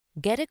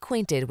Get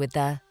acquainted with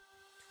the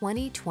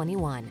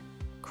 2021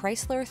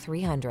 Chrysler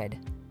 300.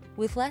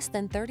 With less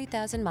than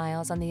 30,000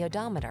 miles on the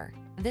odometer,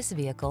 this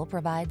vehicle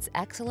provides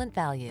excellent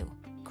value.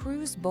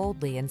 Cruise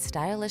boldly in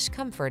stylish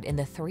comfort in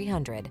the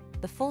 300,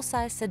 the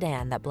full-size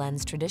sedan that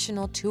blends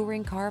traditional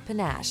touring car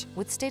panache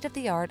with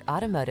state-of-the-art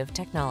automotive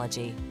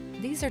technology.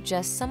 These are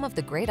just some of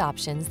the great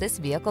options this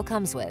vehicle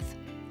comes with: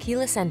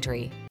 keyless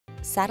entry,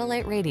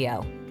 satellite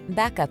radio,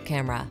 backup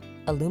camera,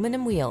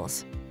 aluminum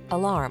wheels,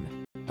 alarm,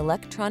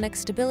 electronic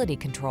stability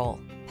control,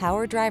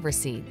 power driver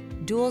seat,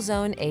 dual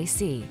zone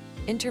AC,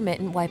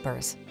 intermittent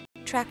wipers,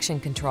 traction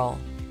control.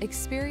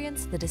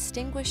 Experience the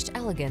distinguished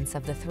elegance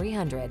of the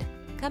 300.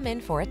 Come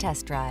in for a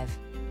test drive.